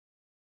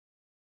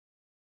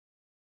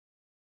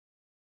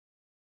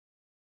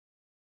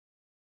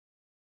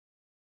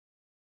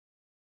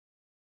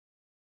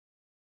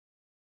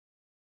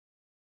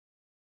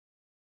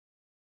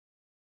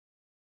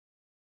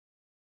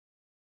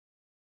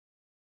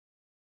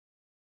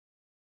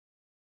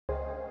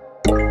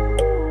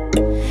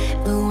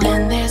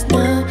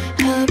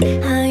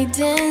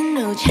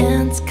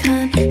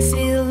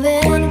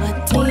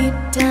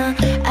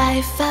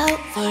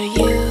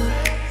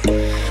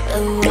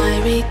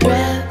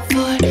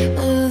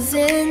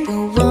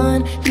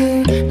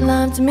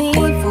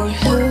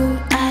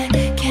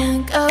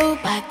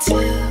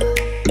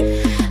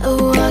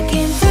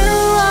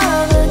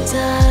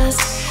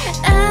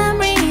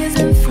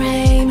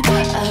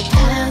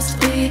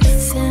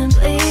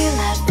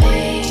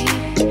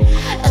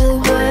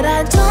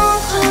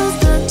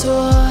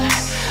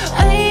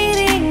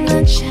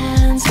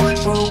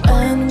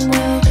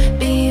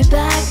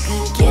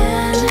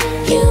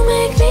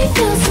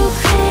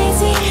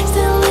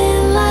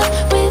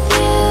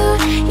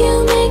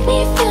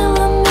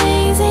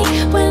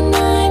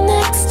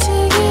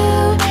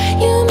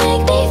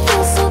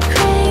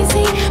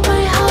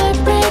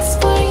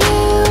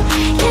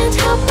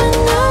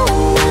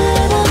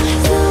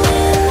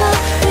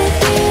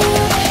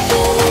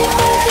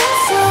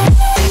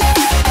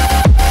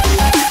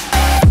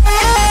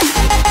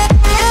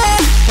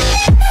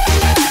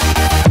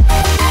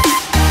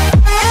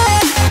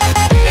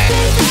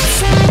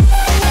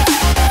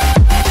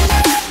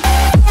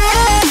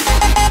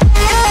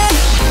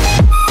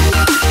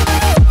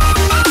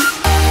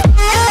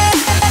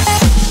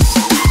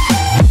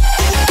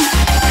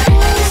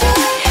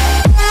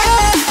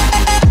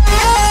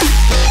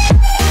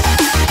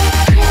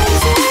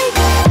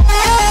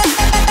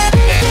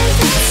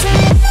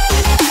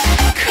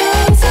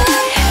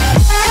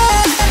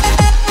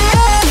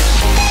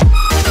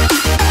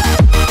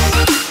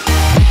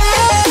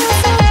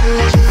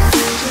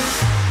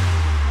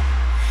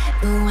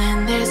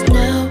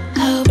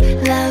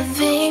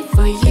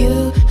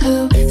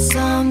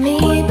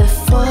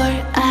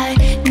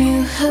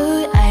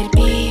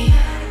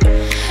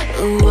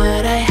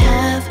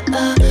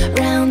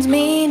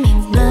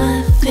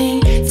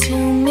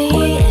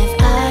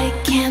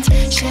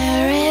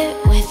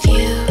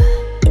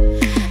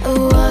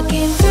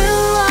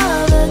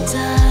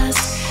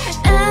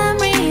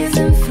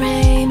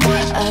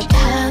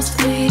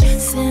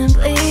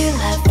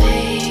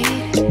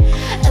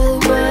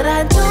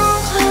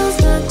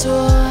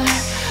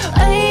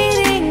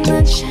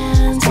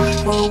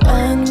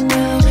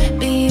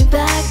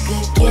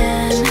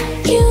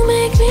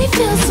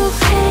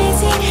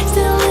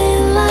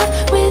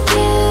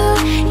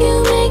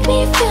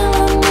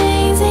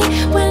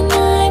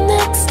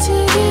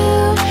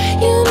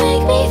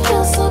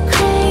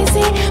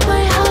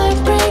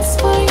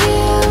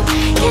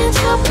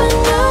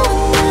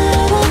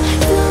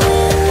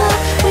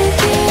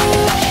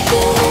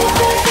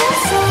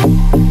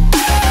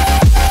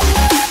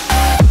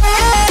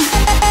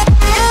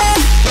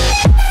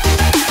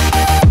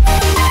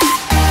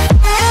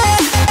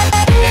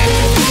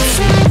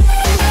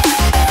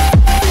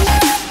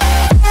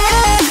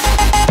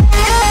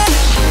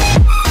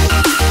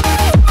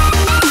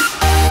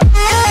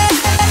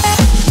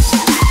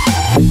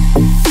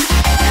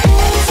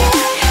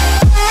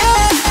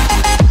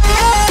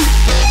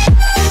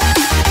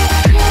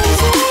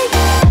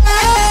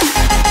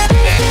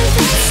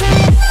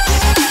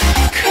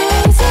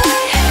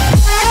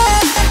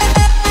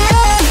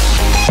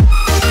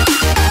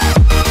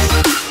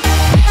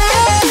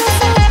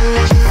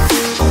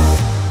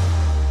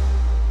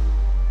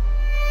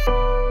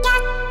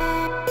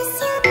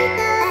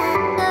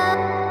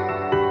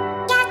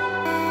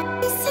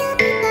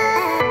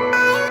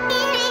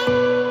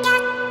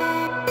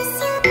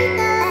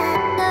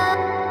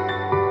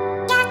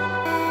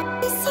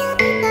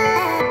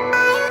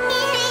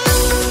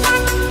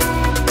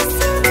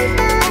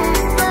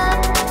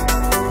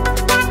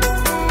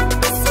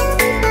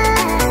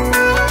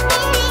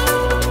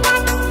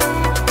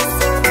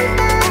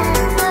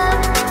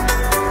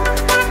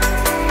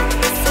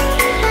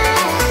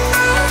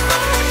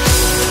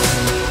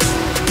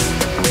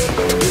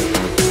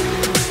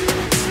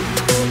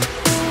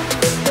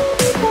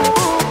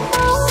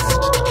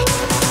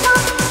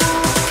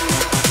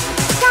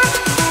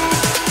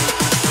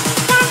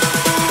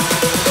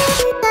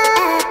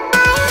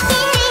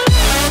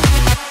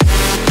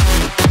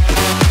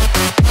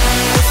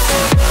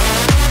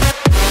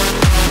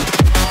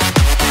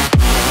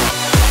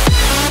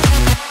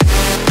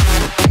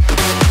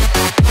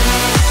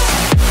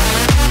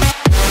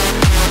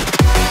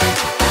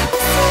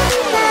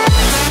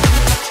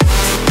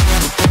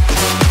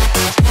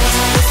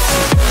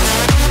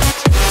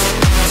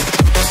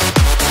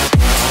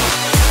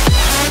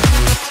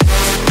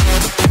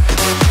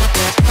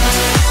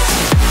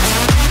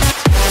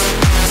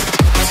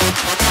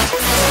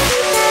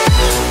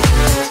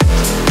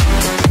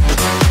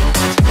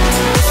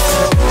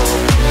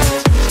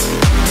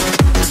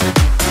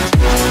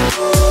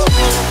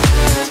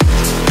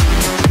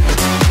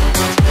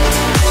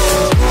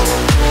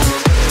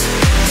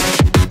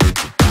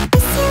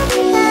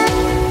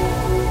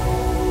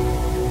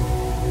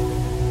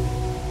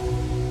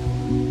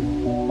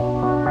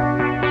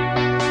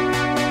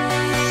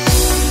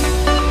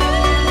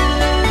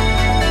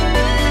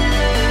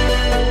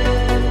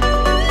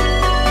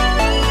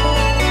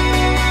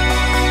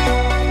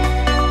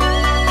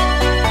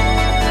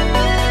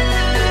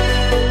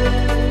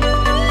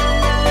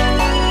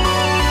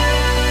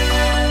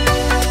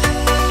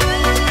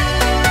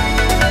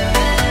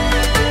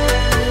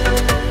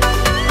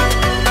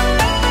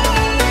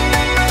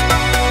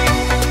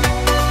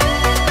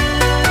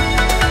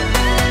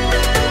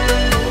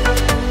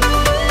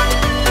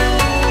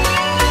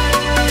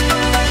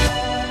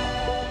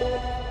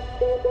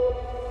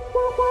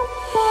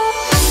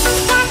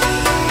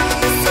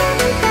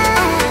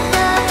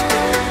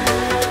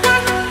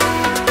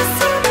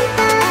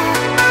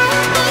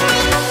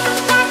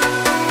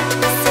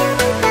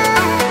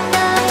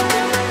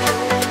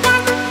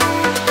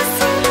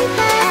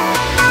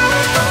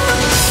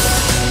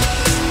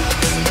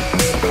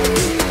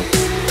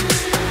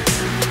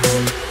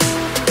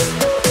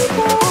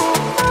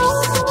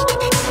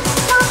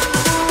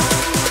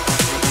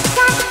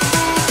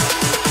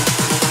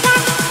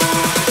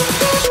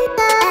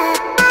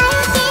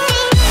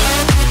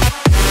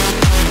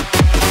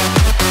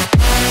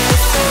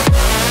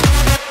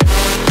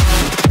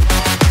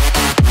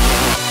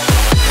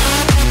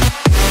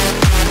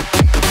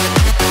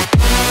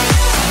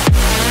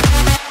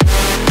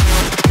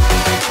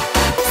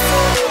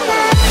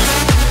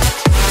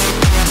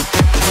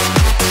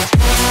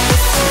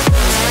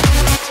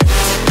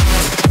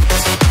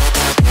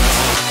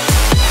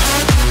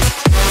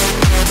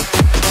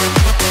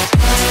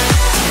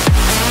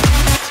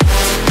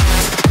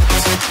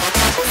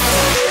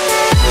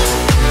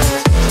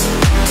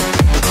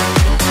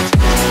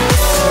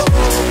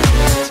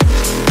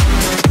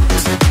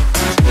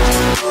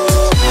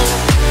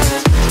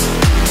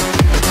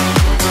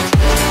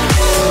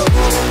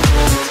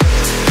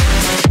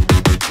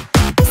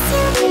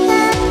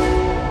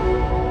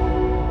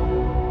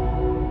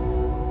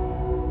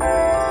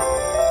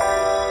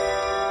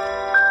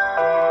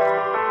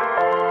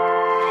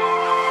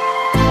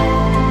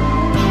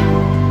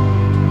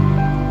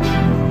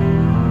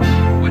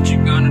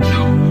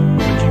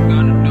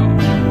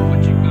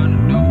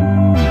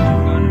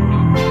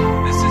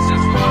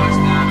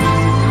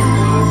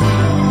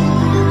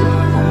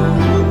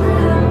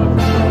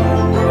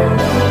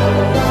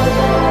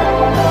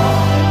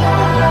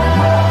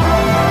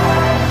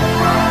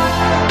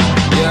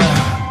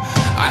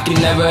I can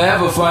never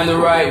ever find the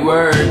right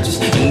words,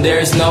 and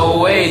there's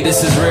no way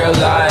this is real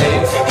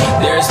life.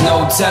 There's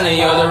no telling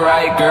you're the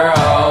right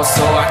girl,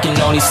 so I can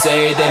only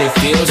say that it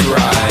feels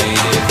right.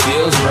 It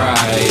feels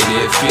right,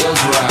 it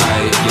feels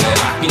right, yeah.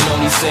 I can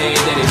only say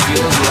that it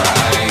feels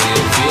right.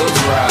 It feels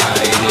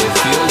right, it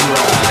feels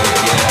right,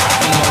 yeah.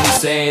 I can only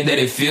say that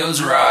it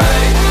feels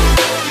right.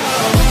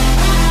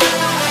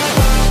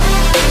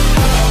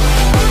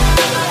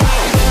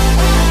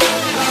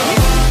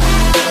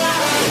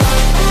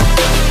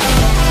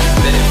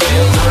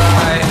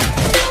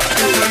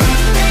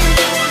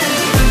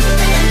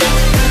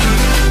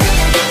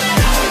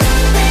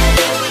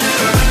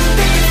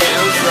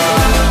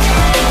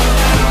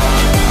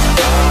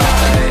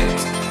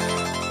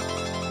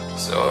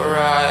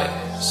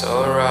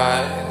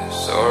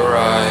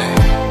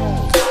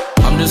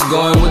 I'm just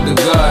going with the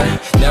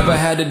gut, never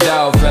had a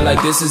doubt, felt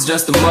like this is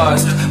just a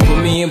must.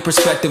 Put me in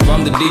perspective,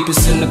 I'm the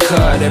deepest in the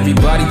cut.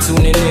 Everybody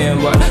tuning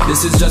in, but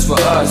this is just for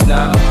us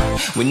now.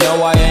 We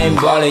know I ain't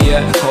ballin'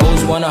 yet,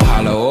 hoes wanna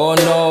holler, oh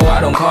no, I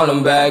don't call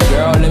them back.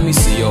 Girl, let me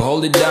see you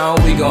hold it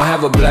down, we gon'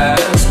 have a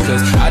blast.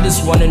 Cause I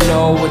just wanna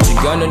know what you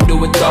gonna do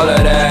with all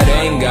of that.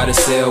 Ain't gotta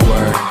say a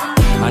word,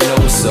 I know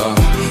what's up,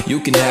 you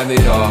can have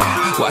it all.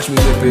 Watch me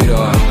rip it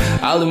off,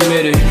 I'll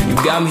admit it, you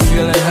got me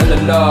feeling hella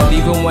love.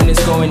 Even when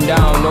it's going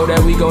down, know that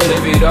we gon'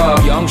 live it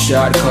up. Young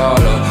shot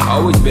caller,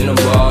 always been a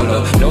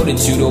baller. Know that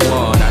you the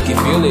one, I can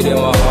feel it in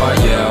my heart,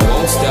 yeah. I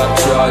won't stop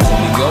charging,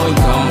 we going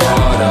come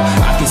harder.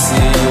 I can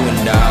see you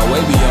and I,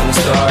 way beyond the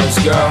stars,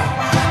 girl.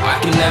 I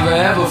can never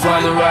ever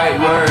find the right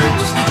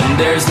words, and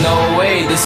there's no way this